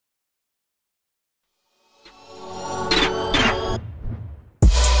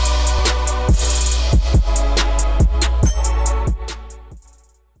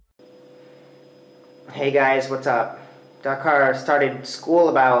Hey guys, what's up? Dakar started school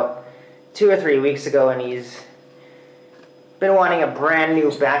about 2 or 3 weeks ago and he's been wanting a brand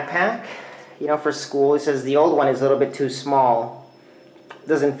new backpack, for school. He says the old one is a little bit too small.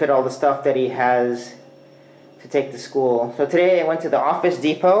 Doesn't fit all the stuff that he has to take to school. So today I went to the Office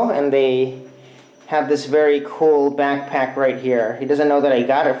Depot and they have this very cool backpack right here. He doesn't know that I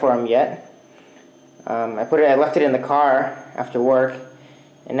got it for him yet. I left it in the car after work,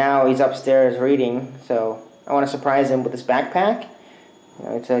 and now he's upstairs reading, so I want to surprise him with this backpack.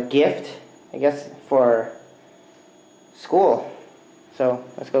 It's a gift, I guess, for school. So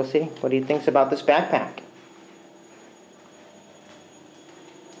let's go see what he thinks about this backpack.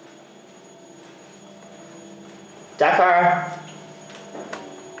 Dakar!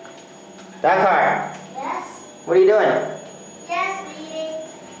 Dakar! Yes? What are you doing? Yes, reading.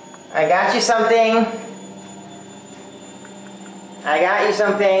 I got you something. I got you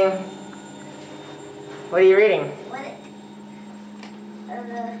something. What are you reading? What?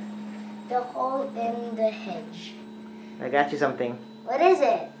 The hole in the hedge. I got you something. What is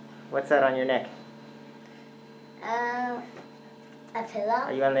it? What's that on your neck? A pillow?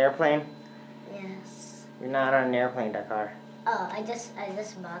 Are you on the airplane? Yes. You're not on an airplane, Dakar. Oh, I just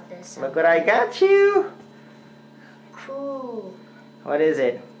bought this. Look what I got you. Cool. What is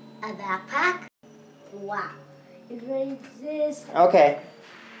it? A backpack? Wow. It really exists. Okay.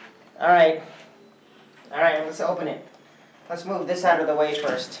 Alright, let's open it. Let's move this out of the way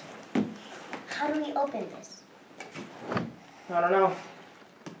first. How do we open this? I don't know.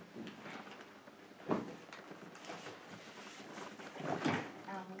 I'm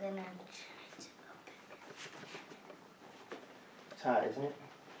gonna try to open it. It's hot, isn't it?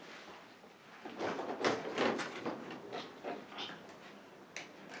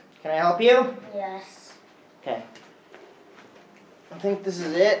 Can I help you? Yes. Okay. I think this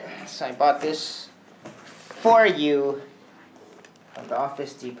is it. So I bought this for you from the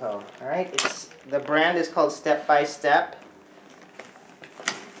Office Depot. Alright, the brand is called Step by Step.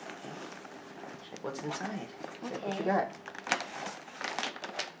 Check what's inside. Check what you got.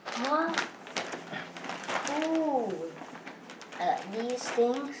 What? Ooh. These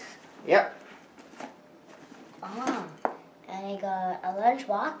things? Yep. Ah. And I got a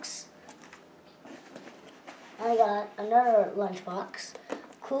lunchbox. I got another lunchbox.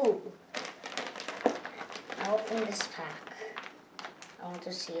 Cool. I'll open this pack. I want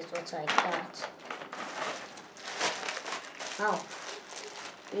to see what I got. Oh.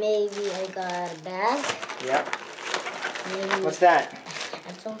 Maybe I got a bag. Yep. Maybe What's that?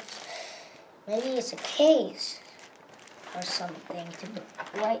 I don't. Maybe it's a case or something to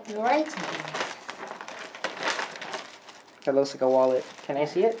write in. That looks like a wallet. Can I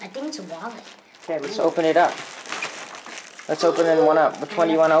see it? I think it's a wallet. Okay, let's open it up. Let's open one up. Which one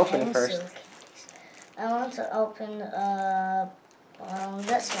do you want to open first? I want to open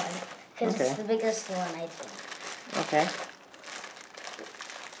this one because it's the biggest one, I think. Okay.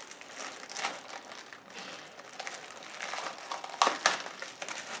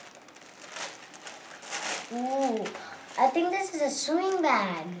 Ooh, I think this is a swimming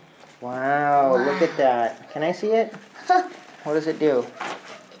bag. Wow, look at that. Can I see it? What does it do?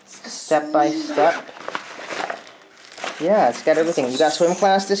 It's a Step by step. Yeah, it's got everything. You got swim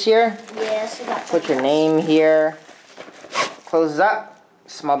class this year? Yes, I got. Put your name here. Closes up.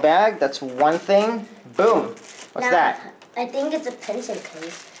 Small bag. That's one thing. Boom. What's that? I think it's a pencil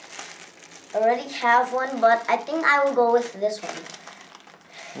case. I already have one, but I think I will go with this one.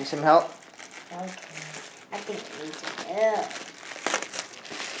 Need some help? Okay. I think it needs help.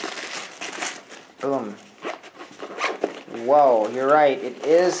 Boom. Whoa, you're right. It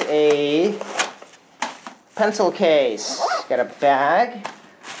is a pencil case. Got a bag.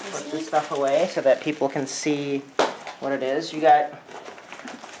 Put this stuff away so that people can see what it is. You got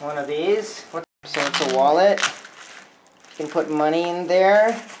one of these. So it's a wallet. You can put money in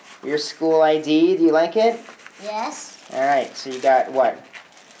there. Your school ID. Do you like it? Yes. Alright, so you got what?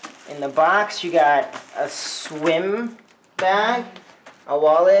 In the box you got a swim bag, a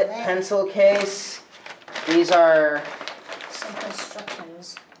wallet, pencil case. These are some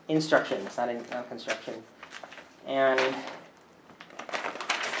instructions. Instructions, not construction. And I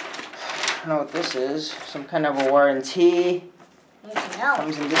don't know what this is. Some kind of a warranty.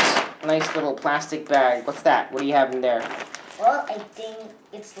 Comes in this nice little plastic bag. What's that? What do you have in there? Well, I think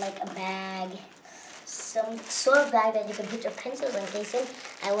it's like a bag. Some sort of bag that you can put your pencils and case in.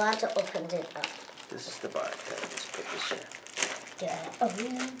 I want to open it up. This is the barcode. Just put this here.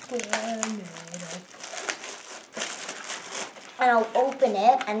 And I'll open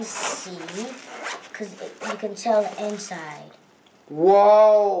it and see, because you can tell the inside.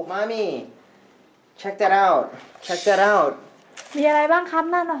 Whoa, Mommy. Check that out. Check that out. มีอะไรบ้างครับ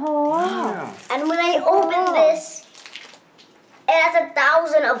นั่นโอ้โห Wow. And when I open this, it has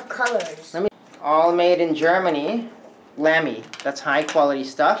 1,000 of colors. All made in Germany. Lamy. That's high quality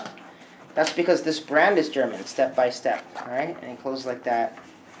stuff. That's because this brand is German, step by step. Alright? And it closes like that.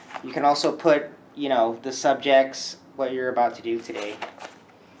 You can also put, you know, the subjects, what you're about to do today.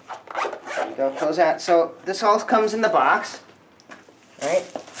 There you go, close that. So this all comes in the box. Alright?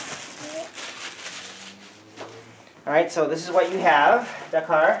 Alright, so this is what you have,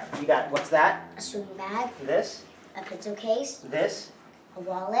 Dakar. You got, what's that? A swimming bag, This, a pencil case, this. a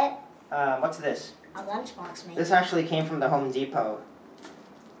wallet, What's this? a lunchbox maybe. This actually came from the Home Depot.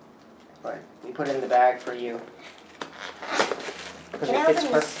 But we put it in the bag for you. Because Can it I fits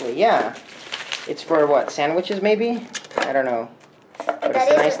open this? perfectly. Yeah. It's for what? Sandwiches maybe? I don't know. But That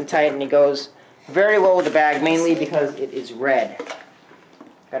it's is nice and tight and it goes very well with the bag, mainly because it is red.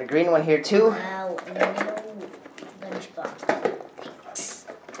 Got a green one here too. Wow, no lunchbox.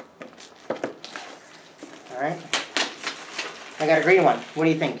 Alright. I got a green one. What do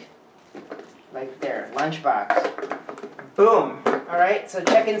you think? Right there. Lunchbox. Boom. Alright, so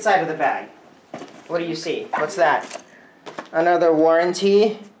check inside of the bag. What do you see? What's that? Another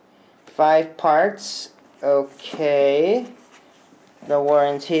warranty. 5 parts. Okay. The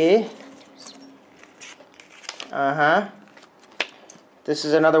warranty. Uh-huh. This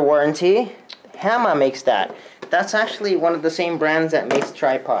is another warranty. Hama makes that. That's actually one of the same brands that makes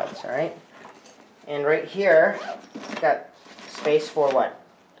tripods, alright? And right here, got space for what?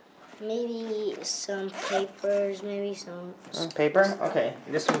 Maybe some papers, maybe some... Paper? Okay.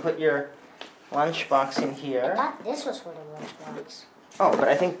 This one put your lunchbox in I here. thought this was for the lunchbox. Oh, but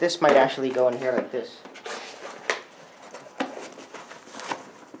I think this might actually go in here like this.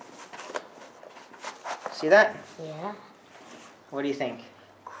 See that? Yeah. What do you think?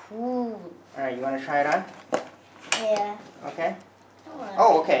 Cool. Alright, you want to try it on? Yeah. Okay.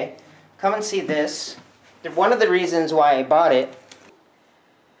 Oh, okay. Come and see this. One of the reasons why I bought it.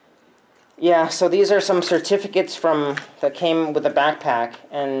 Yeah, so these are some certificates that came with the backpack,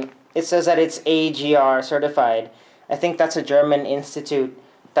 and it says that it's AGR certified. I think that's a German institute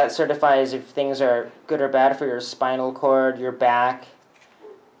that certifies if things are good or bad for your spinal cord, your back.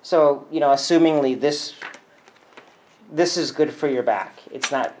 So, you know, assumingly this is good for your back.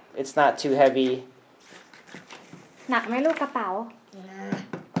 It's not too heavy. หนักไหมลูกกระเป๋า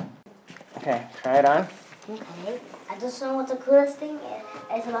Okay, try it on. Okay. I just don't know what the coolest thing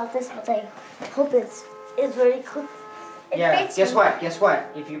is about this, but I hope it's very cool. It Yeah, fits guess me. what? Guess what?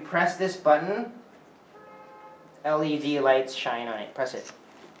 If you press this button, LED lights shine on it. Press it.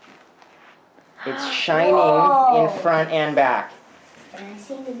 It's shining in Whoa. front and back. And I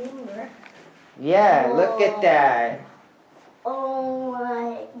see the mirror. Yeah, look at Whoa. that. Oh my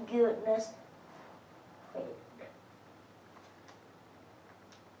goodness. Wait.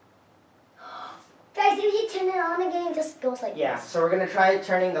 Guys, if you turn it on again, it just goes like Yeah, this. so we're gonna try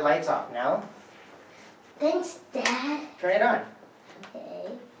turning the lights off now. Thanks, Dad. Turn it on. Okay.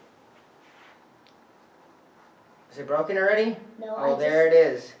 Is it broken already? No, Oh, there it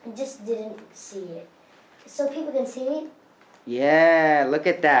is. I just didn't see it. So people can see it. Yeah, look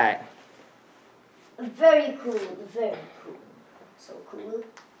at that. Very cool. Very cool. So cool.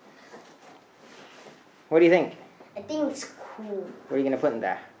 What do you think? I think it's cool. What are you gonna put in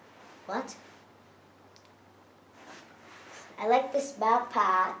there? What? I like this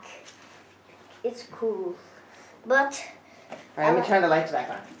backpack. It's cool. But Alright, let me turn the lights back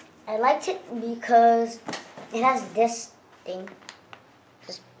on. I liked it because it has this thing.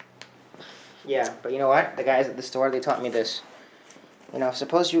 Yeah, but you know what? The guys at the store, they taught me this. You know,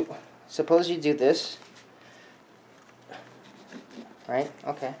 suppose you do this. Right?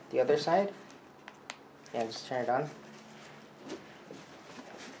 Okay. The other side? Yeah, just turn it on.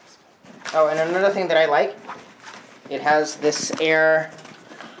 Oh, and another thing that I like, it has this air.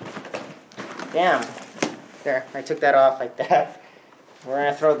 Damn. There, I took that off like that. We're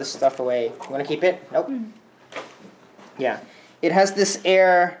gonna throw this stuff away. You wanna keep it? Nope. Yeah. It has this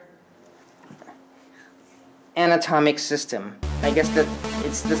air anatomic system. I guess that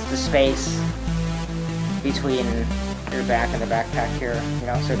it's just the space between your back and the backpack here, you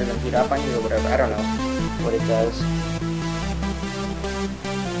know, so it doesn't heat up on you or whatever. I don't know what it does.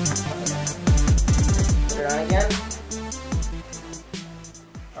 Put it on again.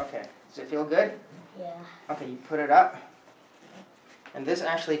 Okay. Does it feel good? Yeah. Okay, you put it up. And this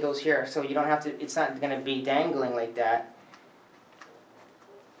actually goes here, so you don't have to, it's not going to be dangling like that.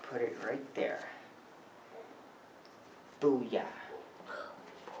 Put it right there. Booyah.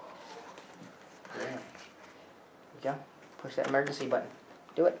 There you go. Push that emergency button.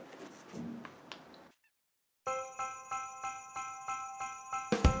 Do it.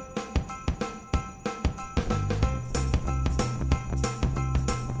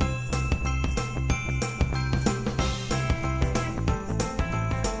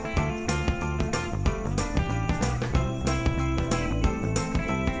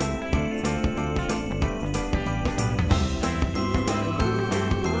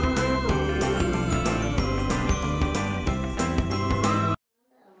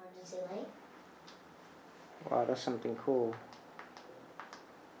 something cool.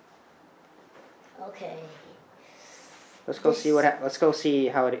 Okay. Let's go see let's go see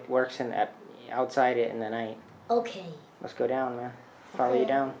how it works outside it in the night. Okay. Let's go down, man. Follow you Okay.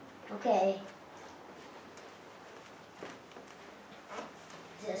 down. Okay.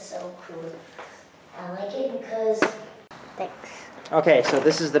 This is so cool. I like it because. Thanks. Okay, so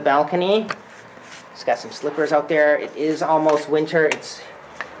this is the balcony. It's got some slippers out there. It is almost winter. It's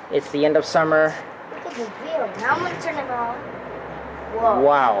the end of summer. Look at the view. Now I'm gonna turn it on. Whoa.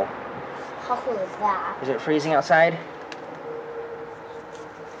 Wow. How cool is that? Is it freezing outside?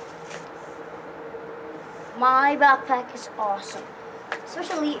 My backpack is awesome.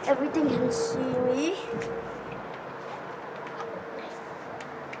 Especially everything can see me.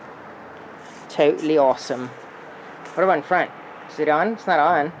 Totally awesome. What about in front? Is it on? It's not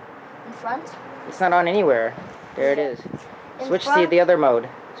on. In front. It's not on anywhere. There it is. In Switch to front. the other mode.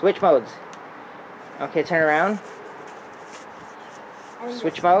 Switch modes. Okay, turn around. And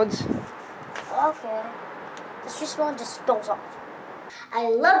Switch modes. Okay. This just one just goes off. I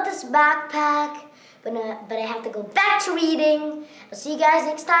love this backpack, but I have to go back to reading. I'll see you guys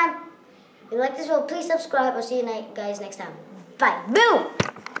next time. If you like this video, please subscribe. I'll see you guys next time. Bye. Boom!